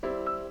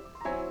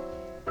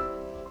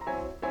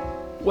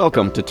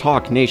Welcome to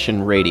Talk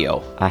Nation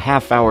Radio, a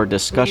half-hour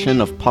discussion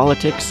of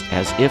politics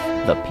as if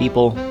the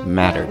people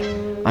mattered.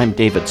 I'm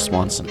David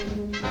Swanson.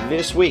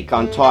 This week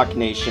on Talk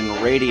Nation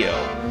Radio,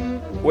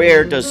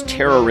 where does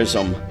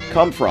terrorism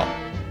come from?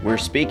 We're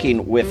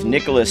speaking with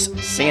Nicholas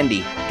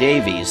Sandy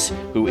Davies,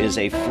 who is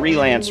a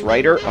freelance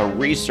writer, a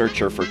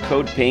researcher for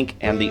Code Pink,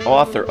 and the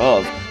author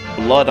of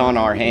Blood on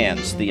Our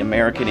Hands, The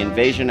American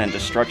Invasion and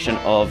Destruction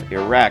of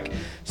Iraq.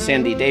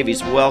 Sandy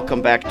Davies,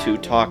 welcome back to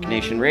Talk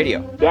Nation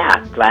Radio.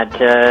 Yeah, glad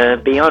to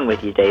be on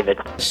with you, David.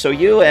 So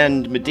you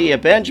and Medea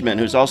Benjamin,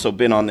 who's also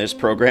been on this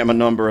program a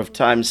number of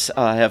times,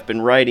 have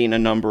been writing a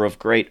number of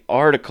great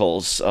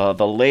articles,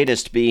 the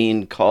latest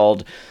being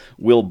called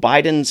Will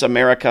Biden's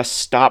America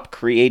Stop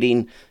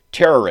Creating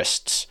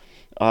Terrorists?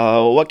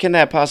 What can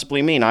that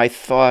possibly mean? I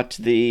thought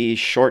the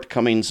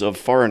shortcomings of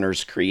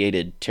foreigners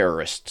created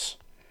terrorists.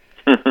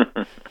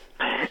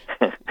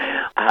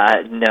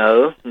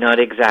 No, not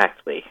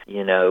exactly.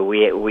 You know,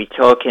 we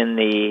talk in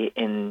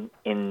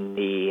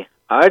the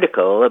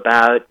article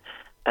about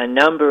a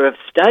number of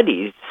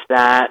studies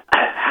that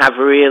have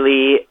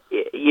really,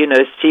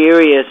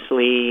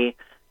 seriously,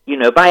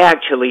 by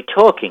actually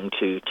talking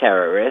to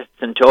terrorists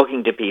and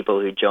talking to people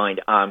who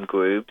joined armed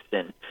groups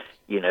and,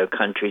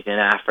 countries in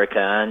Africa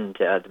and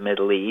the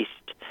Middle East,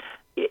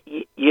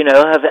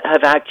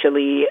 have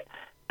actually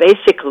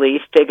basically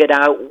figured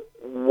out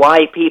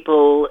why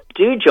people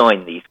do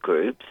join these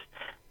groups,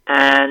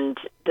 and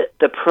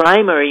the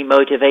primary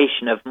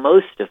motivation of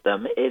most of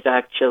them is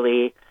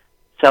actually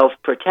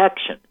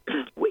self-protection,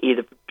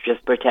 either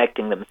just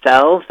protecting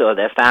themselves or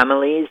their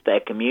families, their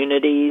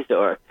communities,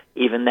 or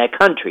even their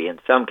country in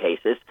some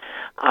cases.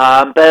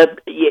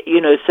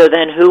 So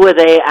then who are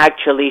they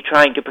actually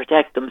trying to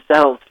protect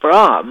themselves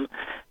from?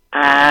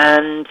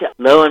 And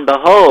lo and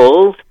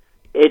behold,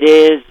 it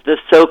is the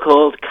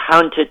so-called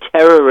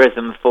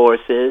counterterrorism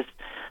forces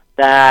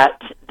that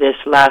this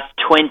last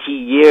 20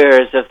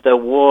 years of the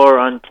war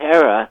on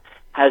terror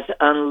has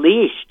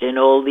unleashed in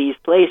all these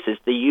places.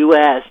 The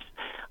U.S.,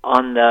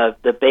 on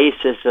the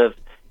basis of,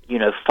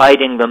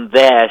 fighting them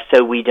there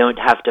so we don't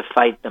have to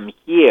fight them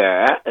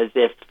here, as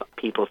if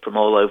people from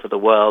all over the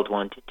world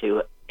wanted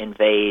to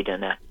invade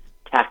and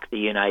attack the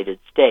United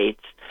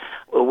States,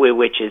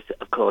 which is,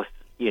 of course,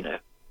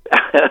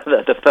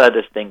 the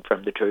furthest thing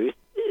from the truth.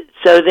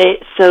 So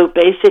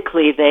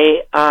basically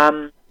they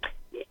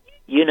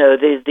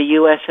the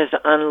U.S. has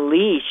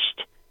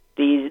unleashed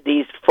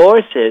these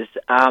forces.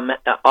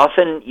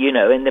 Often,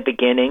 in the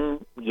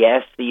beginning,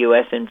 yes, the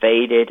U.S.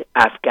 invaded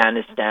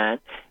Afghanistan,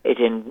 it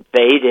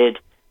invaded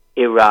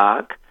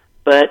Iraq,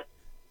 but,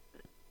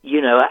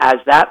 as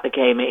that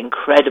became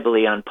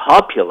incredibly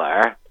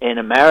unpopular in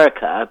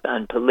America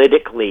and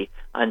politically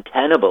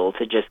untenable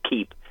to just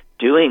keep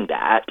doing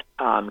that,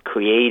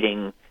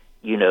 creating,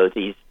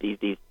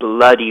 these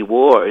bloody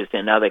wars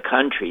in other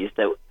countries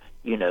that,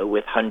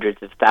 with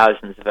hundreds of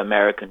thousands of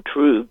American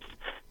troops,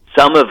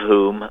 some of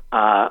whom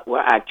were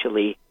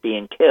actually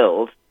being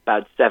killed.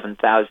 About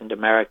 7,000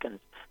 Americans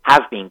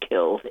have been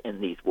killed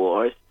in these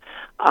wars.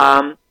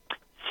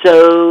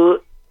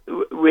 So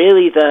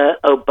really the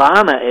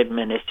Obama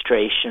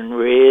administration,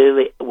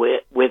 really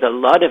with a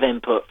lot of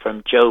input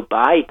from Joe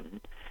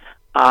Biden,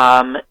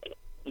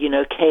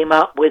 came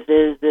up with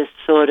this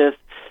sort of,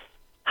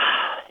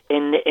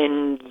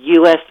 in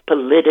U.S.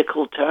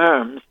 political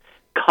terms,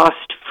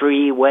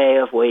 cost-free way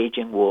of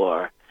waging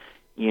war.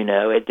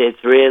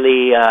 It's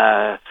really,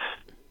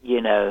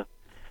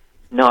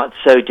 not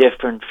so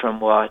different from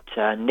what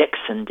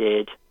Nixon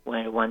did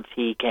once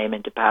he came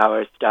into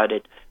power,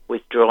 started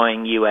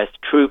withdrawing U.S.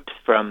 troops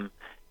from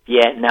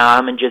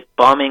Vietnam and just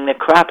bombing the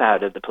crap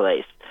out of the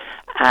place.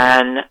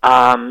 And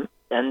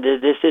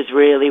this is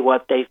really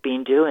what they've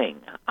been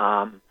doing.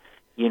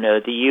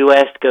 The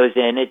U.S. goes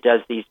in, it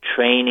does these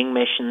training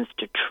missions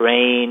to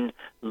train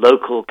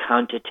local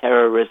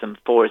counterterrorism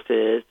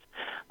forces,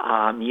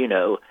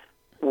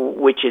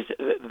 which is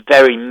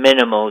very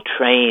minimal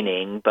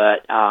training,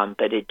 but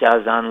it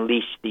does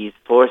unleash these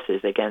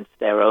forces against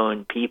their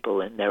own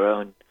people in their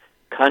own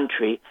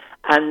country.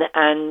 And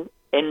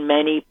in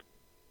many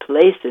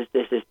places,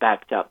 this is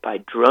backed up by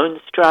drone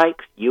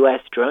strikes,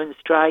 U.S. drone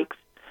strikes.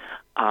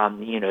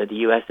 The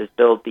U.S. has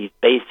built these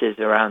bases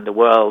around the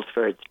world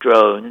for its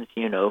drones,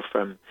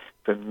 from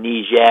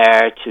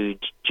Niger to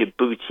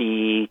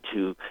Djibouti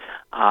to,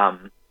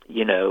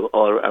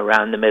 all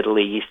around the Middle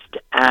East.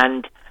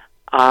 And,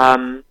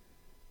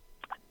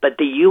 but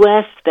the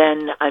U.S.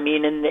 then,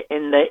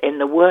 in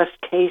the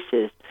worst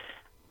cases,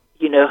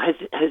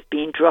 has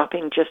been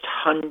dropping just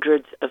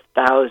hundreds of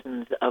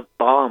thousands of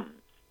bombs.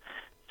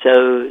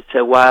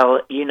 So while,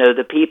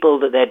 the people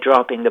that they're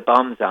dropping the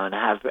bombs on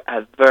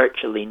have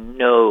virtually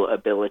no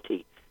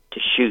ability to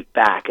shoot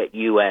back at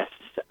U.S.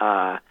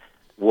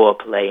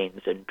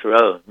 warplanes and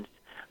drones,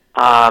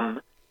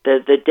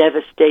 the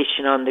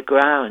devastation on the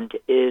ground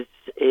is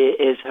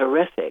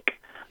horrific.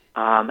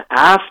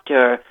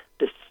 After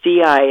the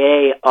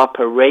CIA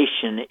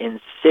operation in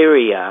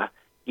Syria,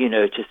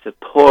 to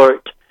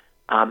support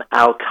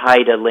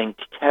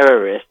Al-Qaeda-linked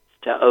terrorists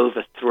to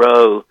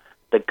overthrow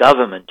the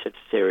government of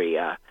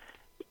Syria,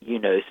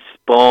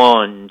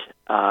 spawned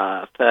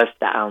first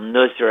the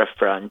al-Nusra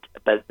Front,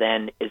 but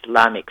then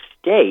Islamic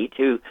State,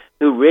 who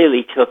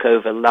really took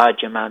over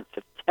large amounts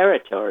of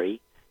territory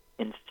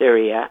in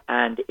Syria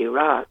and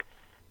Iraq.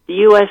 The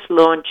U.S.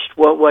 launched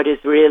what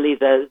is really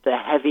the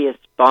heaviest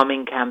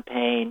bombing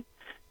campaign,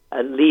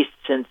 at least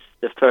since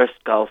the first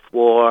Gulf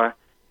War,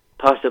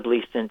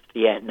 possibly since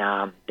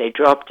Vietnam. They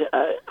dropped,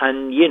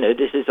 and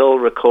this is all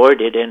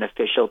recorded in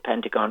official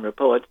Pentagon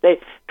reports, they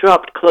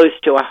dropped close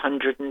to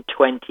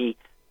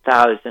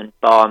 120,000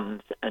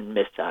 bombs and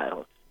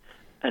missiles.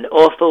 An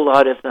awful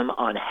lot of them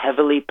on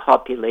heavily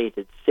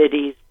populated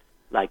cities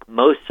like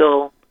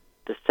Mosul,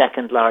 the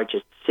second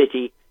largest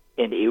city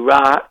in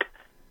Iraq,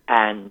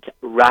 and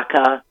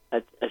Raqqa,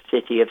 a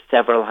city of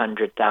several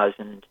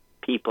 100,000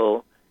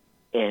 people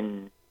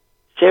in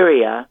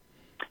Syria.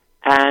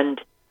 And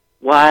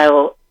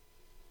while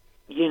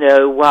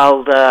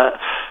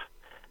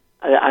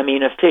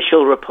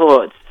official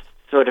reports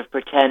sort of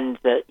pretend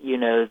that,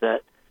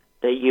 that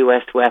the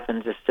U.S.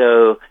 weapons are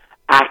so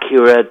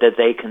accurate that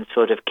they can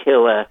sort of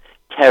kill a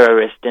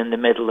terrorist in the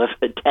middle of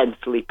a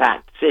densely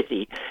packed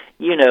city.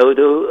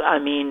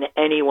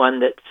 Anyone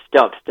that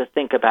stops to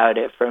think about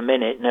it for a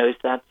minute knows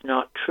that's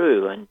not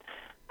true.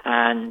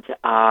 And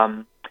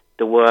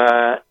there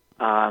were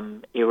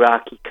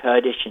Iraqi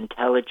Kurdish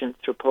intelligence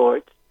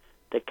reports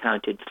that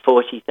counted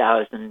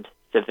 40,000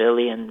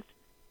 civilians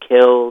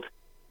killed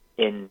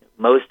in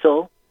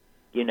Mosul,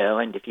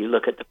 and if you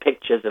look at the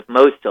pictures of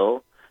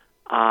Mosul,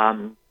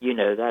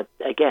 that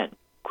again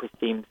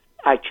seems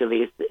actually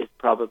is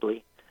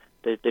probably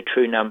the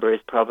true number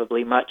is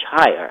probably much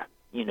higher.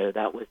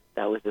 That was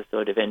a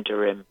sort of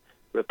interim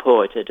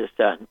report at a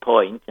certain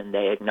point, and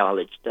they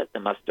acknowledged that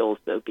there must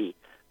also be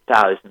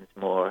thousands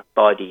more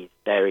bodies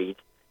buried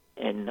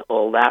in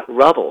all that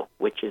rubble,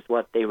 which is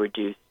what they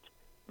reduced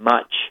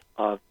much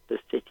of the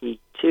city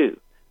to.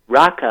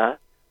 Raqqa,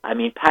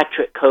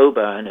 Patrick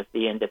Coburn of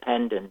the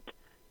Independent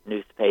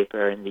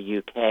newspaper in the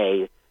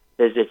UK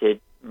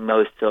visited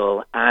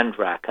Mosul and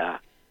Raqqa,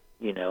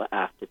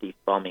 after these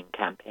bombing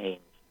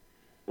campaigns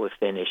were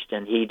finished,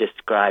 and he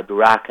described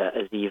Raqqa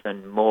as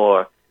even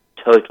more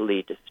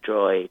totally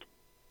destroyed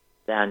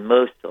than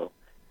Mosul.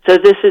 So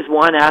this is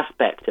one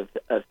aspect of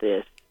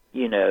this,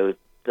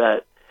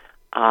 that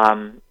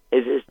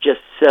is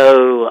just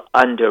so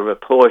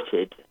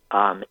underreported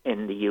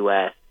in the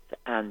U.S.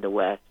 and the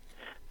West.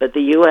 But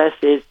the U.S.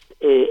 is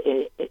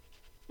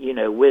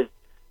with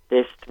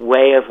this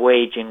way of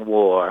waging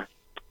war,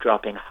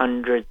 dropping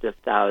hundreds of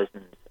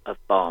thousands of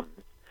bombs.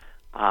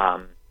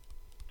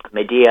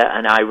 Medea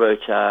and I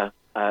wrote a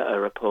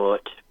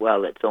report,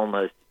 it's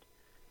almost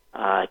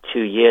 2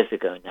 years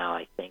ago now,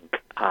 I think,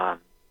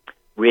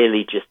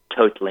 really just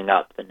totaling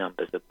up the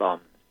numbers of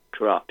bombs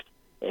dropped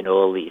in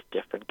all these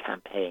different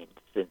campaigns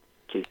since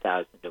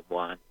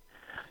 2001,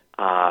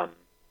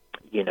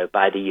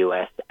 by the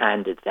U.S.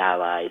 and its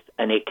allies.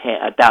 And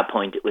at that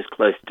point, it was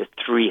close to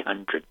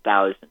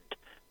 300,000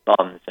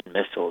 bombs and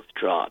missiles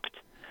dropped.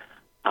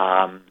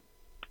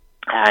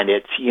 And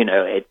it's,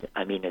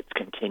 it's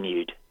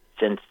continued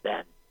since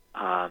then,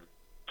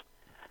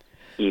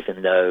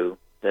 even though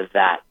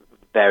that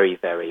very,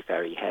 very,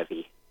 very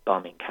heavy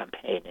bombing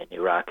campaign in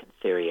Iraq and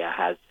Syria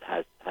has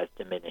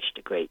diminished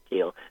a great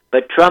deal.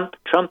 But Trump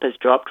has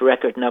dropped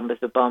record numbers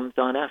of bombs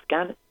on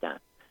Afghanistan,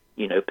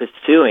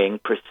 pursuing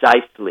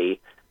precisely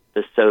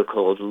the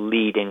so-called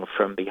leading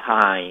from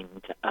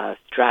behind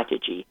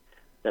strategy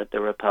that the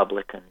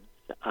Republicans,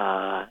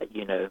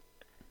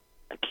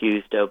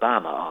 accused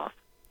Obama of.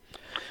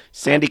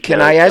 Sandy,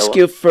 can I ask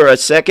you for a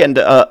second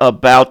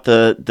about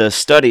the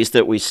studies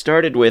that we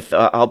started with?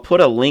 I'll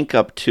put a link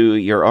up to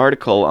your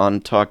article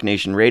on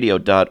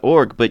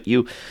talknationradio.org, but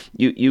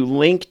you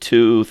link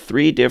to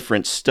 3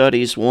 different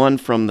studies, one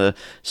from the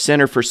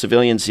Center for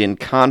Civilians in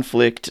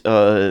Conflict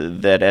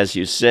that, as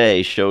you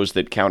say, shows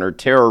that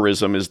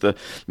counterterrorism is the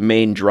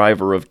main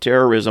driver of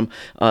terrorism.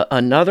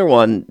 Another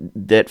one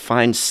that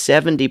finds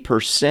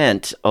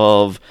 70%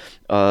 of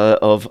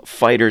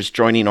fighters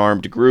joining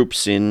armed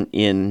groups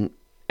in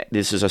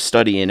this is a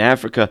study in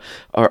Africa,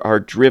 are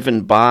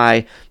driven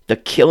by the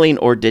killing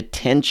or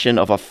detention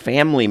of a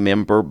family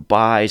member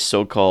by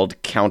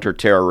so-called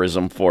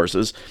counterterrorism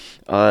forces.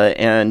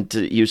 And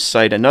you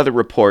cite another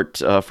report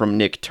from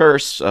Nick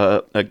Turse,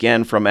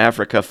 again from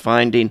Africa,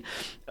 finding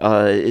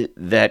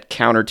that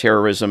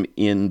counterterrorism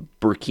in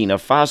Burkina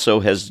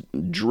Faso has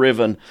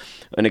driven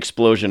an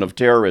explosion of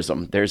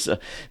terrorism. There's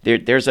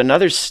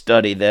another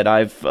study that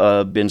I've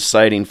been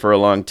citing for a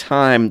long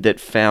time that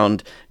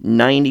found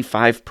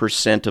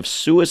 95% of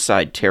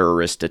suicide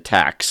terrorist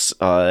attacks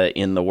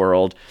in the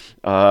world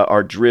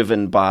are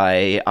driven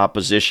by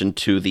opposition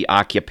to the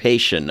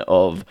occupation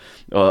of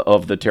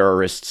the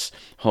terrorists'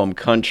 home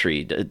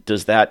country.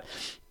 Does that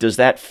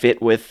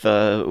fit with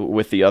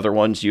the other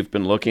ones you've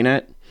been looking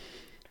at?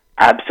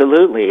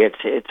 Absolutely,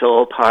 it's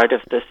all part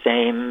of the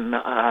same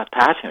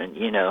pattern.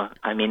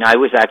 I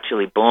was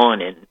actually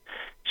born in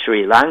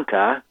Sri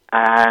Lanka,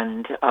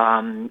 and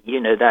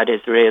that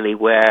is really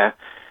where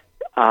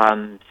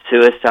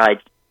suicide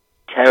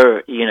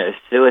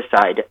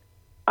suicide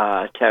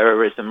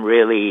terrorism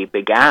really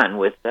began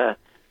with the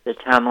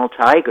Tamil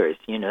Tigers.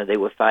 They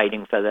were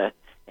fighting for the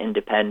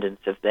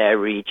independence of their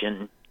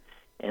region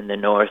in the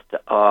north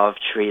of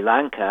Sri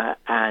Lanka,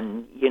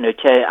 and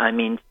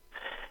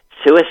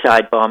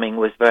suicide bombing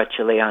was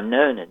virtually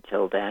unknown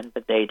until then,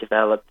 but they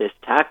developed this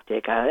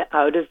tactic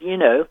out of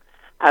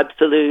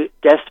absolute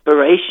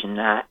desperation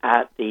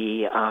at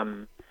the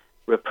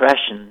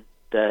repression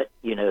that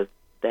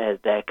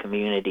their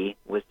community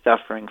was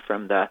suffering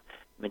from the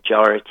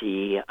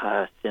majority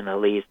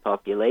Sinhalese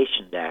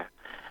population there,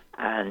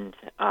 and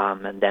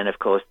then of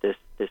course this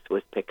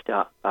was picked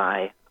up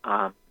by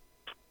Al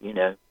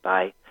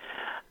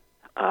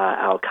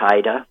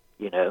Qaeda,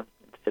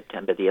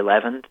 September the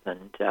 11th,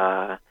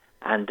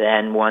 and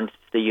then once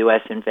the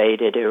U.S.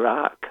 invaded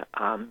Iraq,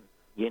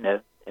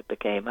 it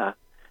became a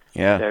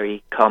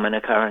very common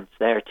occurrence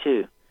there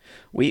too.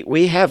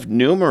 We have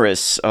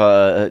numerous,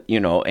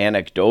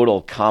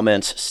 anecdotal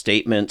comments,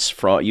 statements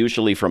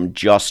usually from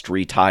just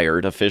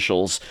retired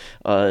officials,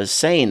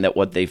 saying that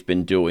what they've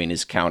been doing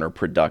is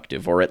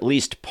counterproductive, or at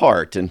least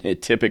part. And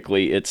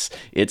typically, it's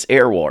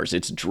air wars,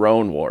 it's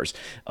drone wars,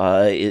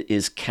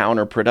 is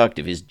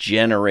counterproductive, is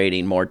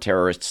generating more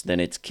terrorists than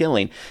it's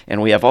killing.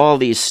 And we have all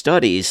these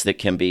studies that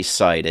can be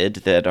cited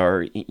that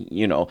are,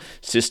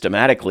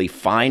 systematically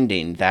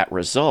finding that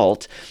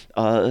result.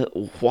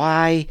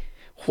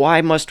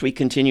 Why must we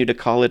continue to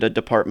call it a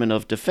Department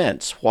of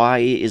Defense? Why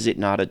is it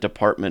not a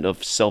Department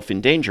of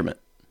Self-Endangerment?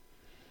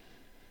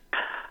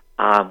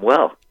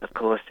 Well, of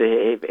course,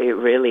 it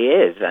really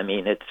is.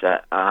 It's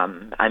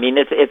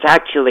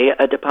actually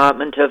a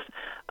department of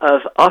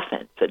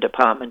offense, a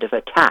department of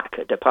attack,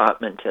 a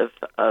department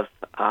of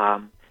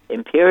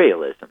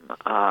imperialism.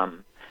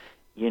 And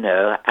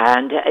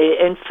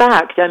in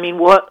fact,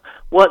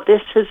 what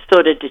this has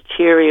sort of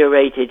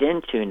deteriorated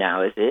into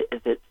now is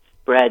it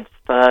spreads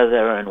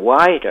further and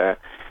wider,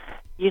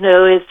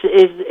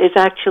 is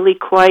actually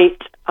quite,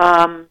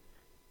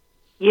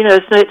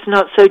 it's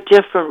not so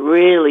different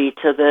really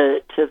to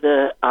the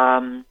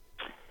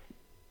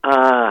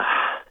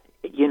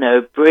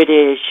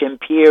British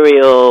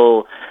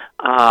imperial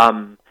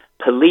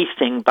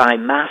policing by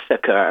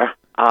massacre,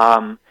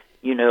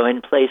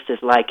 in places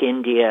like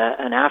India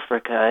and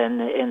Africa in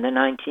the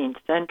 19th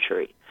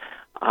century.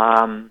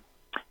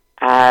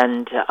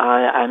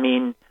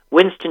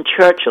 Winston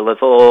Churchill, of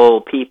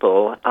all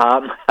people,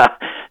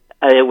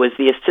 was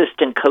the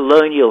assistant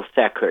colonial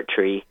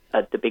secretary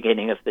at the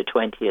beginning of the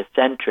 20th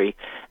century,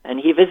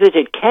 and he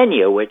visited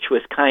Kenya, which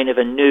was kind of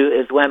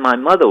is when my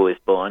mother was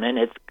born, and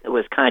it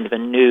was kind of a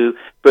new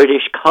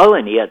British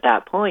colony at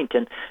that point.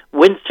 And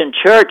Winston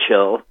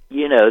Churchill,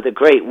 the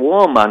great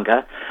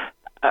warmonger,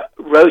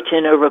 wrote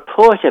in a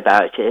report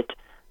about it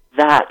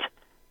that,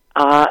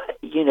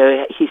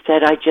 he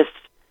said,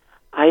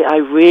 I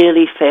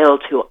really fail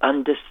to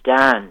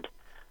understand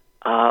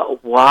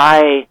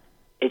why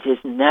it is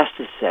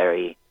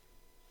necessary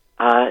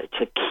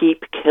to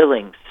keep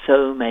killing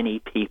so many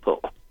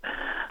people.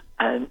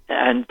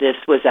 And this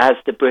was as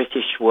the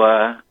British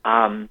were,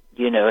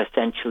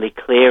 essentially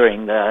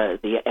clearing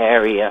the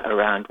area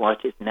around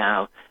what is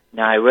now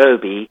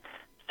Nairobi,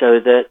 so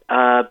that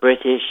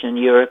British and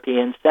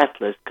European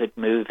settlers could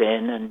move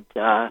in and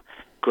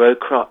grow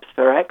crops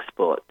for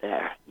export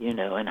there,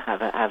 and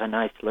have a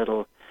nice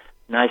little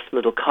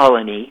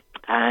colony.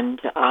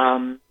 And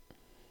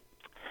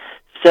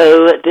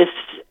so this,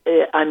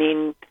 there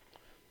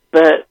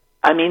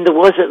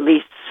was at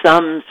least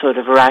some sort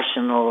of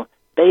rational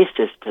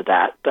basis to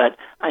that. But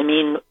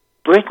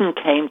Britain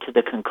came to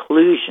the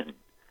conclusion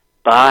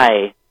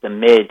by the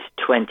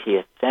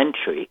mid-20th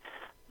century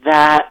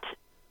that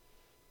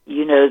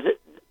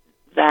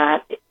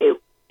that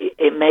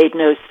it made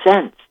no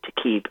sense to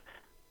keep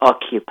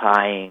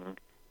occupying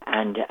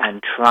and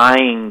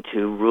trying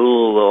to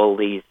rule all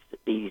these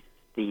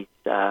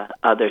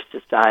other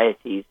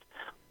societies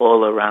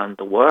all around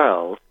the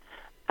world.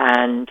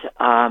 And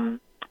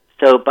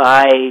so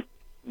by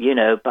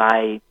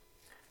the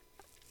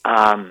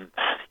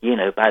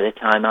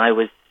time I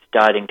was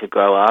starting to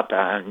grow up,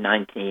 around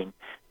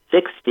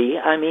 1960,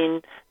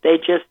 they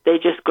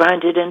just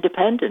granted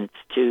independence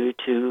to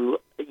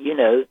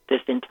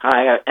this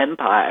entire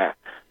empire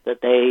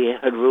that they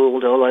had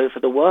ruled all over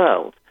the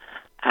world.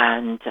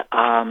 And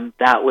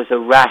that was a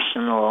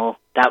rational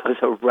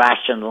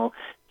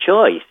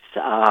choice.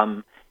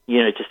 To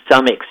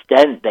some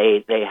extent,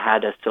 they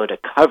had a sort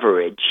of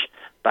coverage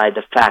by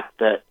the fact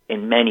that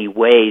in many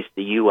ways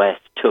the U.S.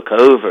 took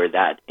over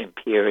that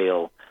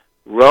imperial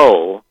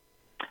role.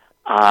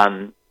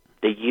 The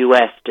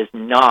U.S. does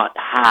not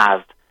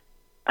have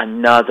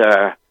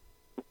another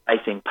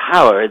rising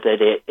power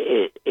that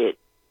it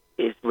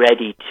is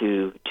ready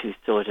to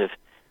sort of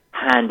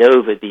hand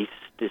over this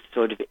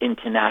sort of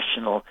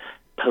international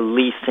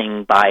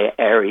policing by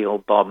aerial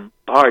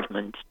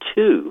bombardment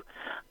to.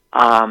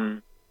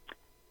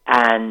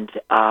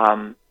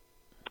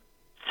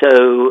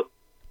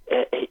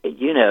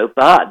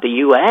 But the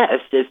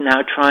U.S. is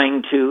now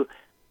trying to,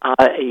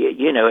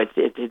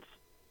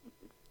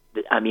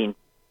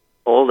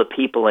 all the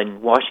people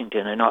in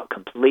Washington are not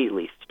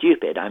completely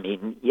stupid. I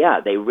mean, yeah,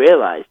 they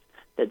realize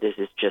that this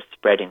is just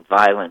spreading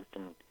violence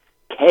and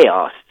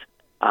chaos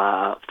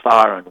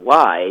far and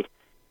wide,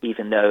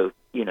 even though,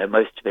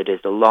 most of it is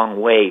a long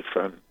way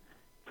from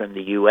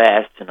the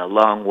U.S. and a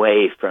long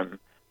way from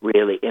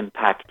really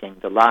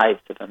impacting the lives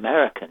of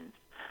Americans.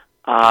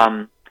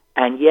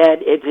 And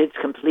yet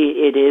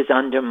it is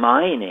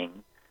undermining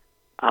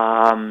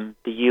the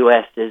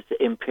U.S.'s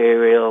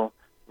imperial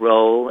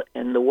role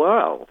in the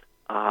world,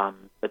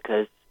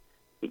 because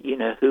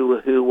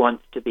who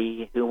wants to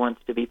be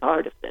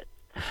part of this?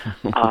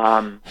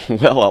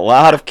 Well, a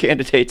lot of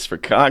candidates for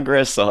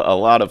Congress, a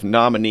lot of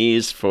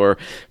nominees for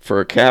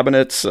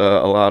cabinets, a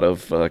lot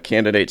of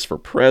candidates for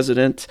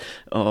president.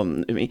 I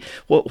mean,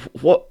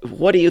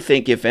 what do you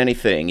think, if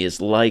anything, is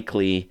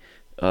likely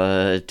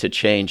to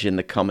change in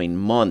the coming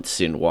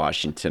months in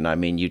Washington? I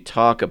mean, you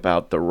talk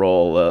about the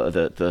role,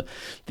 the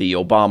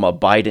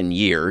Obama-Biden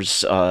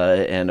years,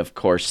 and of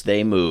course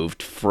they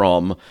moved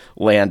from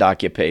land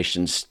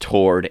occupations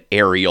toward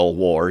aerial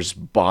wars,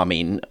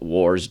 bombing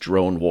wars,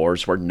 drone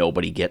wars, where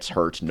nobody gets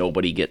hurt,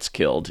 nobody gets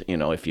killed,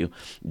 if you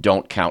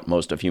don't count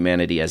most of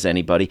humanity as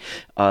anybody.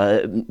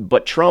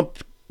 But Trump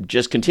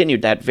just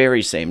continued that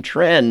very same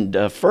trend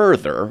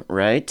further,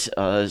 right?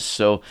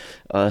 So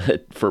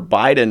for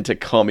Biden to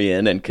come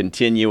in and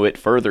continue it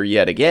further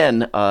yet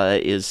again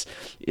is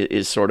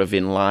sort of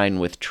in line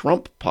with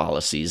Trump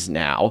policies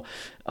now.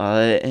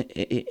 I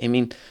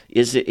mean,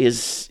 is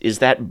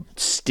that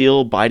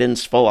still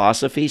Biden's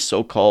philosophy,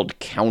 so-called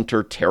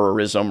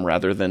counterterrorism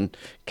rather than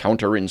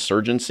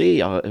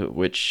counterinsurgency,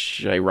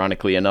 which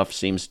ironically enough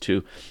seems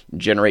to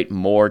generate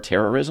more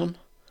terrorism?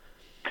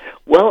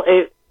 Well,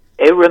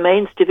 it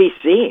remains to be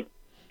seen.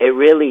 It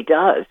really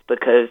does,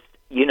 because,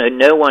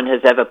 no one has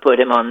ever put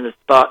him on the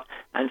spot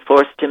and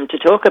forced him to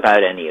talk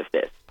about any of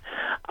this.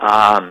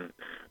 How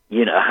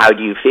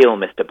do you feel,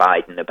 Mr.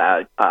 Biden,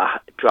 about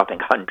dropping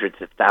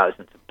hundreds of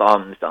thousands of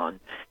bombs on,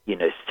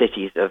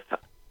 cities of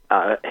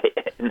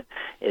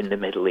in the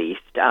Middle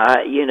East?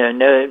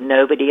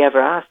 Nobody ever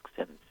asks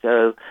him.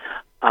 So,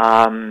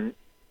 do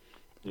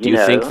you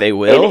think they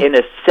will? In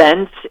a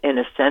sense,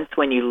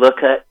 when you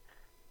look at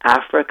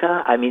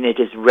Africa, I mean, it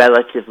is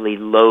relatively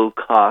low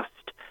cost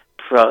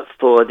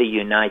for the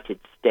United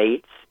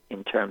States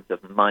in terms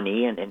of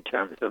money and in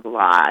terms of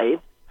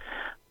lives.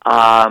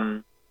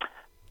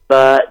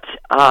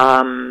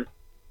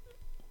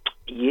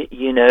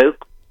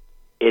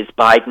 Is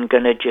Biden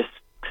going to just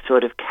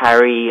sort of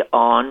carry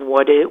on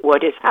what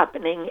is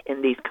happening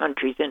in these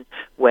countries in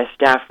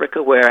West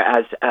Africa, where,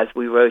 as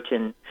we wrote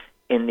in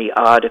the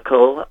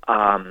article,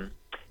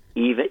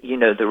 even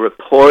the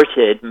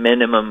reported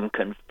minimum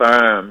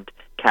confirmed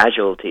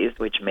casualties,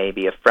 which may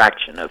be a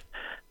fraction of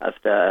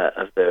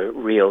the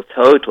real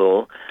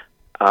total,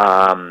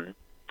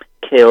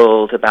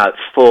 killed about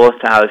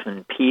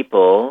 4,000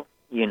 people.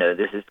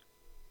 This is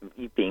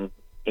being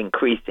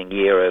increasing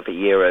year over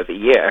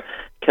year.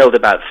 Killed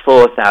about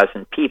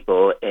 4,000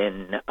 people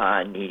in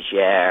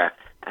Niger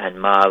and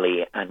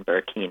Mali and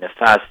Burkina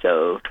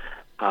Faso.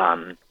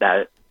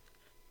 That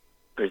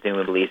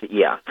presumably,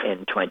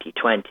 in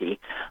 2020.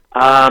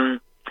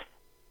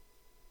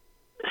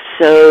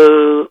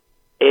 So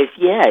is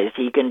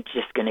he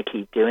just going to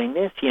keep doing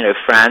this?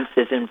 France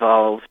is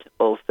involved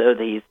also.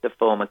 He's the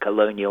former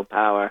colonial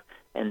power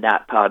in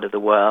that part of the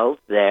world.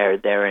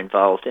 They're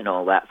involved in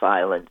all that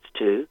violence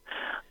too.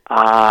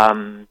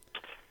 But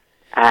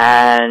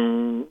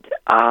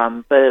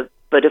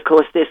of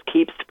course this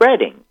keeps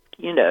spreading.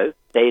 They've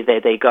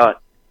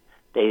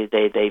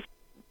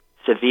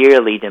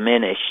severely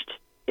diminished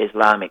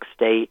Islamic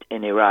State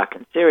in Iraq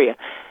and Syria.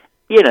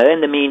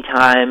 In the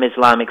meantime,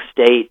 Islamic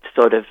State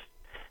sort of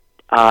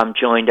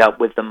joined up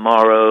with the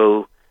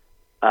Moro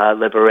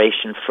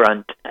Liberation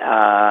Front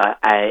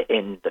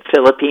in the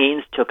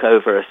Philippines, took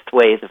over a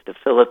swathe of the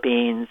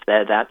Philippines.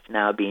 That's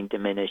now being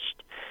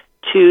diminished.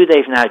 Two,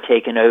 they've now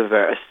taken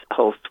over a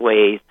whole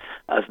swathe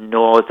of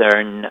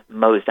northern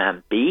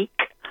Mozambique.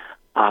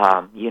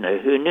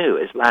 Who knew?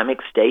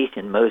 Islamic State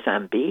in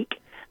Mozambique?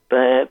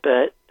 But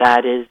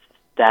that is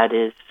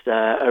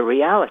a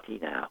reality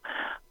now.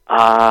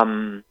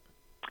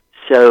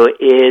 So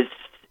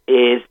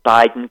is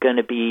Biden going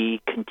to be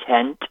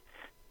content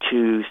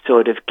to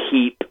sort of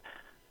keep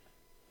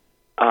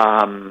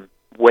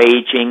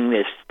waging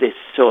this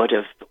sort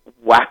of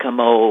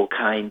whack-a-mole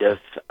kind of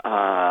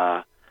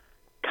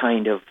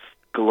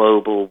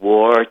global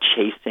war,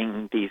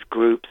 chasing these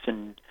groups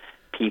and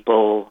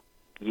people,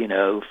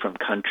 from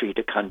country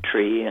to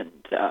country, and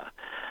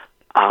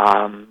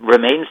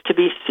remains to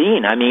be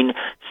seen. I mean,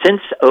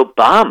 since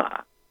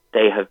Obama,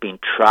 they have been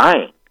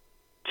trying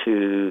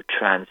to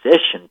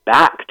transition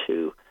back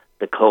to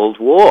the Cold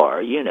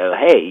War.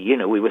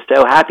 We were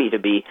so happy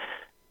to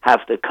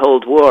have the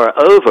Cold War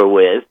over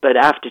with, but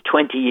after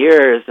 20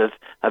 years of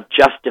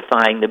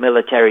justifying the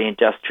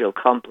military-industrial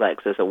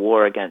complex as a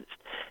war against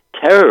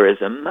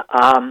terrorism,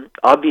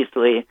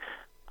 obviously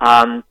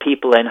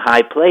people in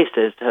high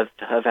places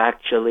have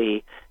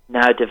actually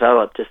now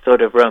developed a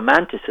sort of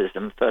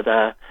romanticism for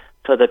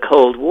for the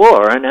Cold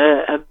War, and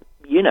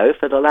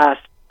for the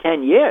last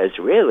 10 years,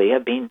 really,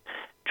 have been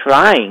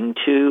trying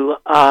to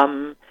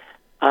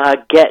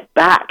get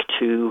back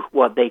to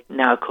what they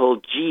now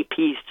call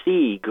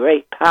GPC,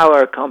 Great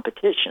Power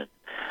Competition.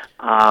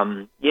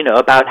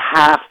 About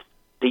half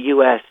the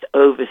U.S.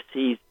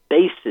 overseas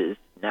bases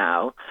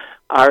now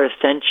are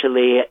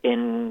essentially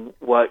in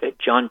what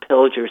John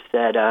Pilger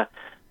said a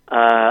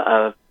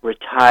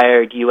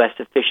retired U.S.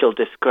 official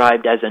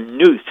described as a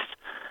noose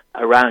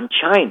around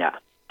China.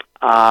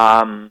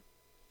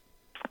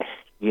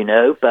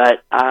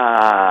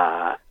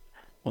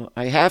 Well,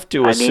 I have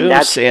to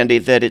assume, Sandy,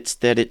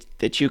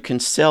 that you can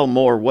sell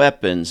more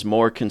weapons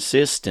more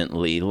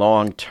consistently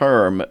long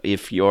term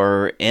if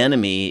your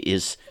enemy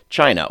is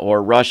China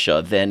or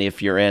Russia than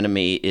if your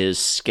enemy is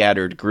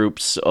scattered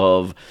groups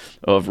of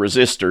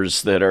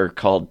resistors that are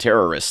called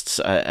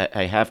terrorists.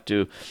 I have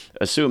to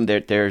assume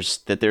that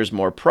there's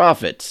more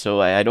profit.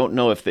 So I don't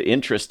know if the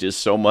interest is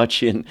so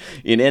much in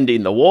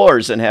ending the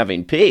wars and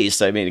having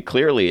peace. I mean,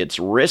 clearly it's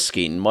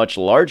risking much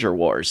larger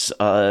wars.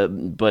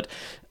 But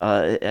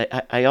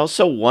I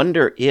also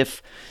wonder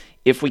if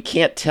we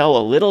can't tell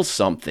a little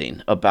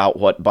something about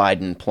what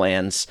Biden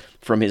plans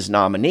from his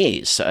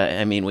nominees.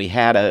 I mean, we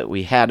had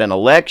an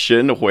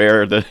election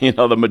where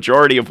the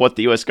majority of what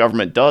the U.S.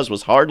 government does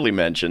was hardly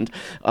mentioned,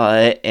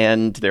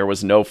 and there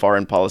was no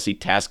foreign policy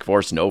task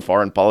force, no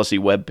foreign policy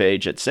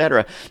webpage,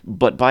 etc.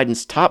 But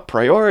Biden's top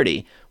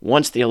priority,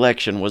 once the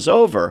election was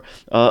over,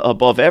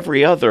 above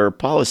every other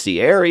policy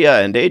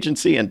area and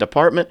agency and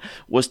department,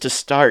 was to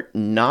start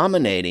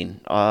nominating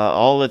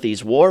all of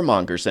these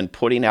warmongers and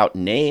putting out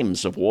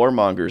names of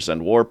warmongers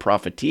and war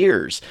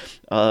profiteers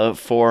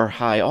for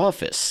high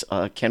office.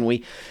 Can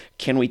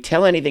we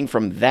tell anything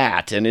from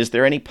that? And is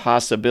there any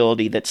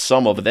possibility that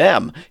some of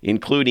them,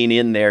 including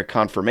in their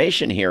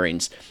confirmation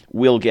hearings,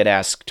 will get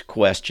asked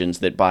questions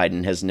that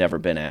Biden has never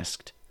been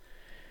asked?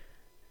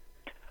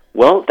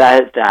 Well,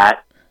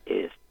 that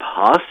is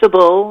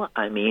possible.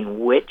 I mean,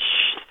 which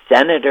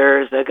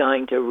senators are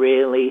going to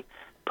really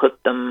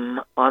put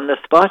them on the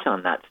spot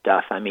on that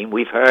stuff? I mean,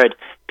 we've heard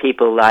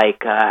people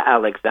like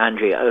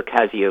Alexandria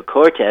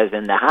Ocasio-Cortez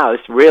in the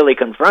House really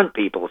confront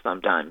people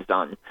sometimes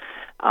on,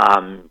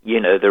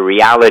 the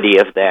reality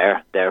of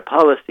their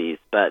policies,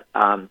 but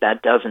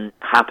that doesn't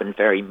happen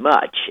very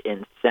much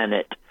in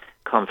Senate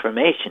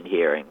confirmation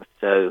hearings.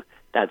 So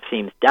that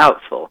seems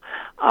doubtful.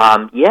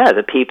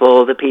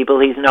 The people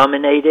he's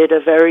nominated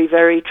are very,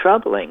 very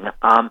troubling.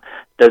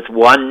 There's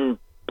one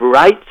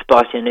bright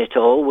spot in it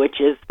all, which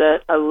is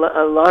that a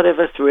lot of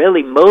us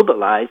really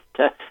mobilized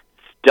to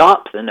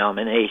stop the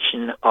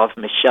nomination of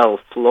Michelle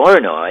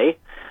Flournoy,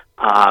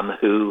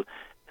 who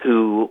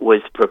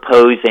was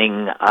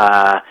proposing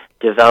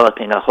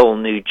developing a whole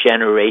new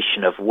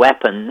generation of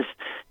weapons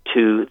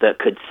that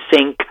could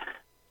sink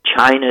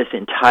China's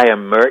entire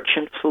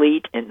merchant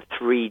fleet in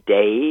 3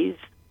 days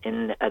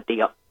at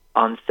the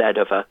onset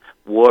of a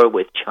war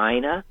with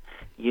China.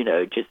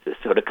 Just a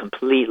sort of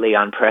completely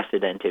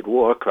unprecedented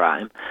war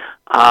crime.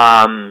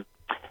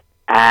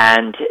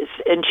 And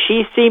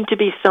she seemed to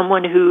be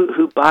someone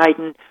who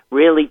Biden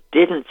really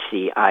didn't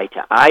see eye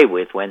to eye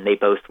with when they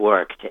both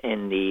worked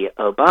in the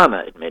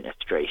Obama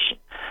administration.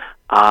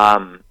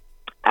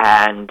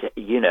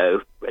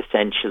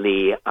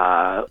 Essentially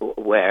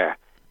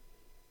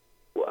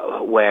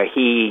where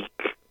he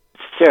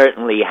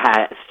certainly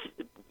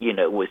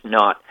was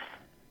not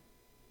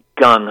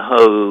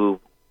gung-ho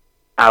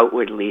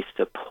outwardly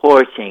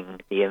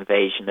supporting the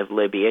invasion of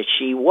Libya,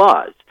 she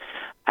was.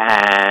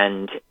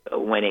 And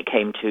when it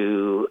came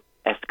to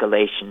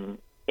escalation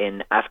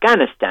in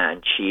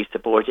Afghanistan, she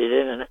supported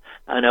it,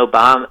 and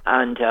Obama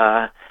and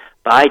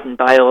Biden,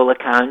 by all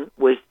accounts,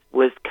 was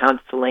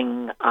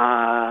counseling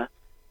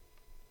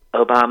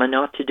Obama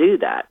not to do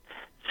that.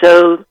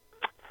 So,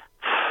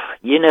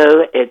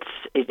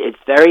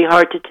 it's very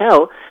hard to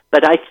tell.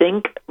 But I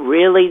think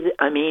really,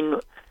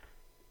 the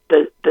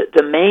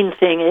main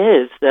thing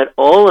is that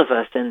all of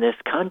us in this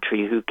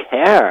country who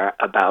care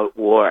about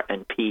war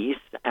and peace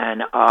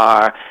and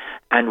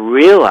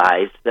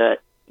realize that,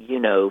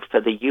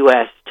 for the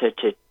U.S.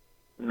 to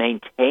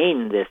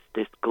maintain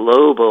this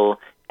global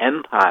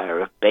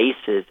empire of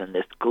bases and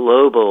this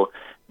global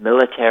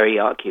military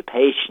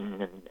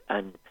occupation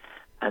and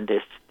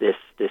this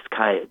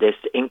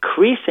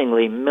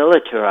increasingly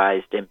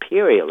militarized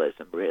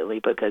imperialism, really,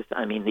 because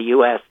the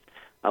U.S.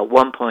 at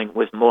one point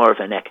was more of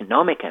an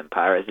economic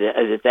empire. As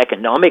its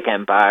economic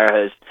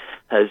empire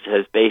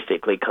has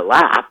basically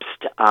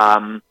collapsed,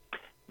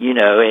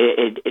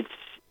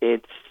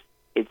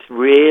 it's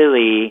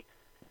really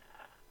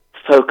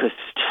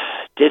focused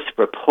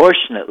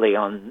disproportionately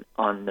on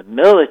the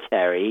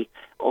military,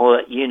 or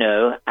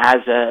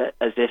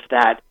as if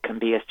that can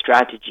be a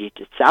strategy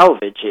to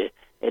salvage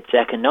its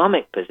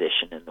economic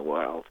position in the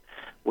world,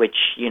 which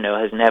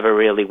has never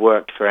really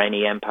worked for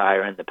any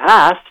empire in the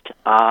past,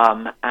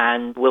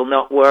 and will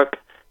not work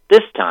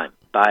this time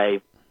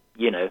by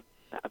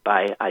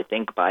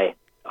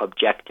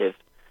objective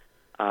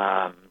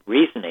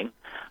reasoning.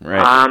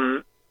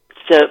 Right.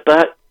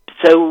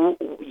 So,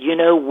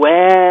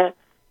 where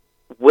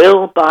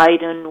will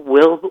Biden,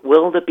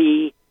 will there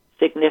be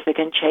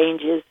significant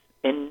changes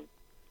in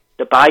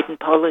the Biden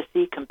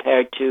policy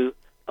compared to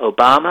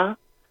Obama?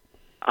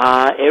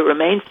 It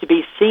remains to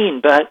be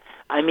seen, but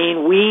I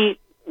mean,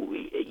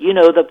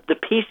 the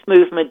peace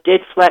movement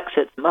did flex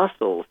its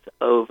muscles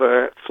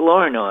over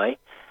Flournoy,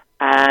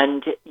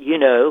 and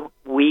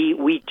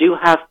we do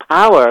have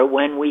power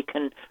when we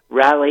can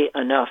rally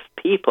enough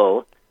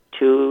people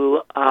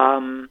to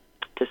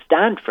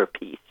stand for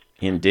peace.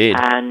 Indeed.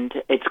 And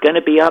it's going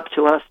to be up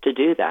to us to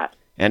do that.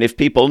 And if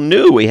people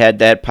knew we had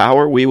that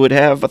power, we would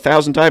have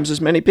 1,000 times as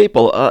many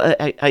people.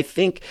 I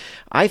think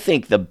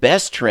the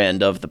best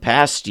trend of the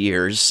past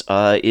years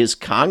is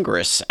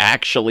Congress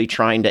actually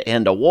trying to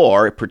end a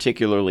war,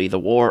 particularly the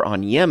war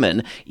on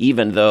Yemen,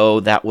 even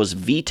though that was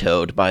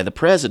vetoed by the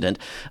president.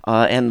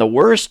 And the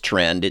worst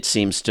trend, it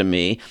seems to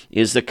me,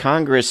 is the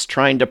Congress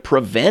trying to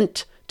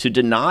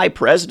deny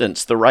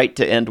presidents the right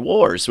to end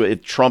wars.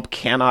 Trump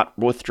cannot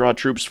withdraw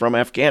troops from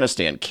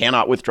Afghanistan,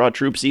 cannot withdraw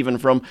troops even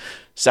from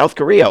South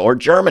Korea or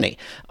Germany.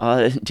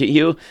 Do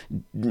you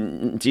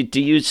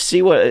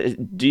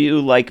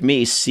like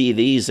me see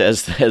these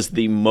as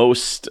the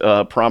most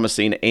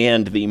promising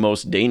and the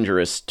most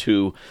dangerous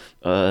two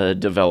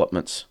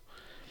developments?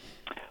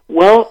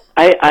 Well,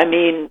 I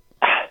mean,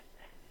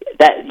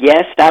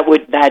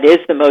 that is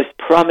the most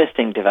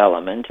promising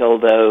development,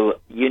 although,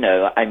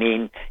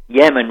 Yemen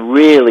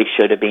really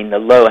should have been the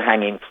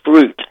low-hanging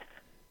fruit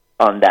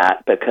on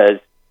that because,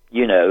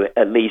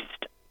 at least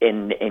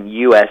in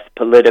U.S.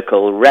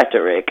 political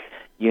rhetoric,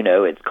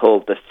 it's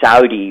called the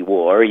Saudi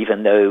war,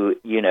 even though,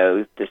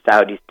 the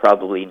Saudis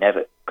probably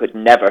could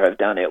never have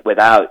done it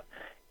without,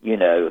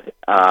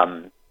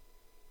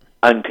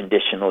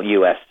 unconditional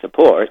U.S.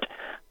 support.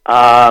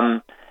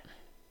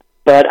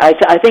 But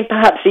I think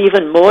perhaps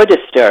even more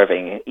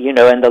disturbing, in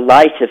the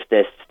light of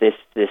this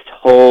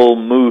whole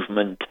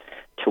movement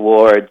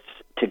to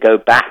go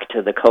back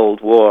to the Cold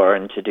War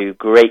and to do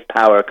great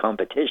power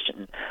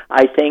competition,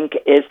 I think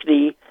is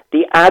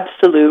the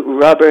absolute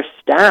rubber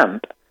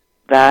stamp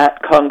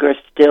that Congress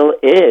still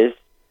is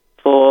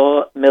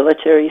for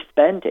military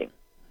spending,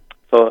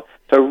 for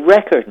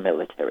record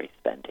military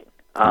spending.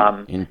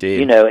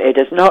 Indeed. It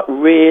has not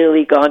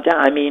really gone down.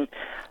 I mean,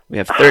 we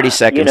have 30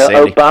 seconds,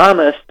 Sandy.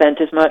 Obama spent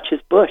as much as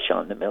Bush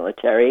on the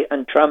military,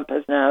 and Trump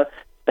has now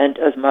spent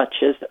as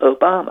much as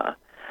Obama.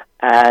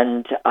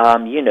 And,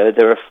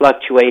 there are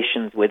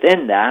fluctuations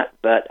within that,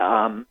 but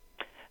the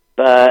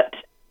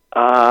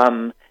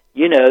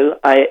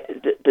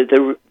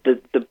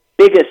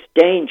biggest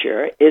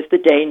danger is the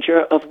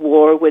danger of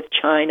war with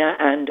China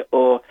and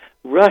or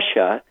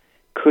Russia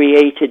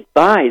created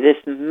by this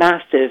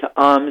massive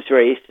arms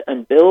race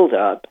and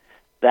build-up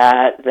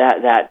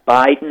that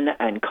Biden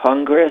and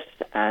Congress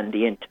and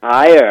the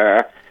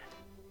entire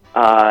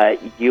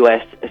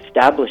U.S.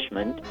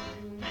 establishment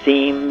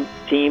seem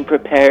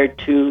prepared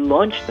to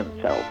launch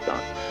themselves on.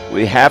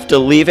 We have to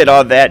leave it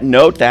on that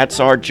note. That's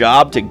our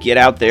job, to get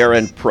out there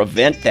and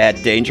prevent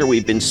that danger.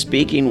 We've been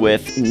speaking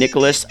with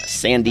Nicholas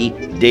Sandy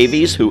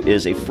Davies, who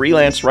is a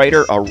freelance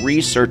writer, a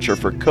researcher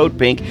for Code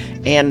Pink,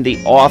 and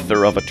the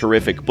author of a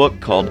terrific book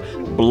called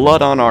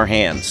Blood on Our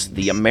Hands,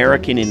 The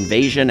American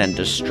Invasion and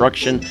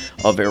Destruction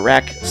of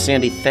Iraq.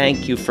 Sandy,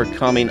 thank you for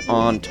coming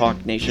on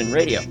Talk Nation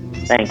Radio.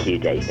 Thank you,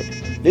 David.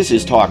 This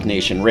is Talk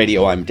Nation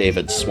Radio. I'm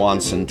David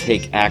Swanson.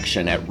 Take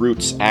action at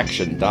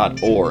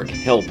rootsaction.org.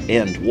 Help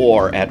end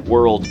war at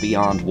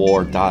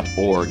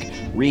worldbeyondwar.org.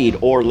 Read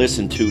or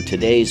listen to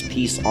today's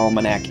Peace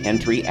Almanac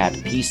entry at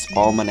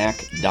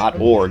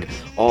peacealmanac.org.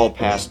 All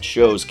past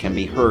shows can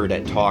be heard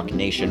at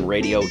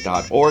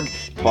talknationradio.org.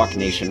 Talk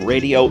Nation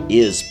Radio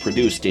is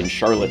produced in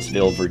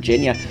Charlottesville,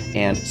 Virginia,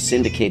 and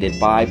syndicated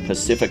by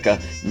Pacifica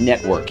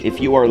Network. If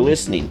you are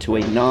listening to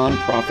a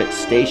non-profit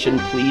station,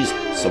 please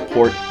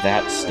support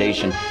that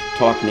station.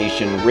 Talk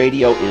Nation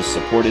Radio is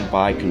supported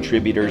by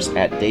contributors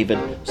at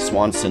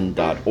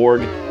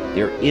davidswanson.org.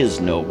 There is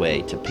no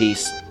way to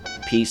peace.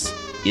 Peace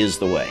is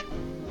the way.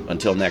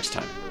 Until next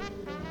time.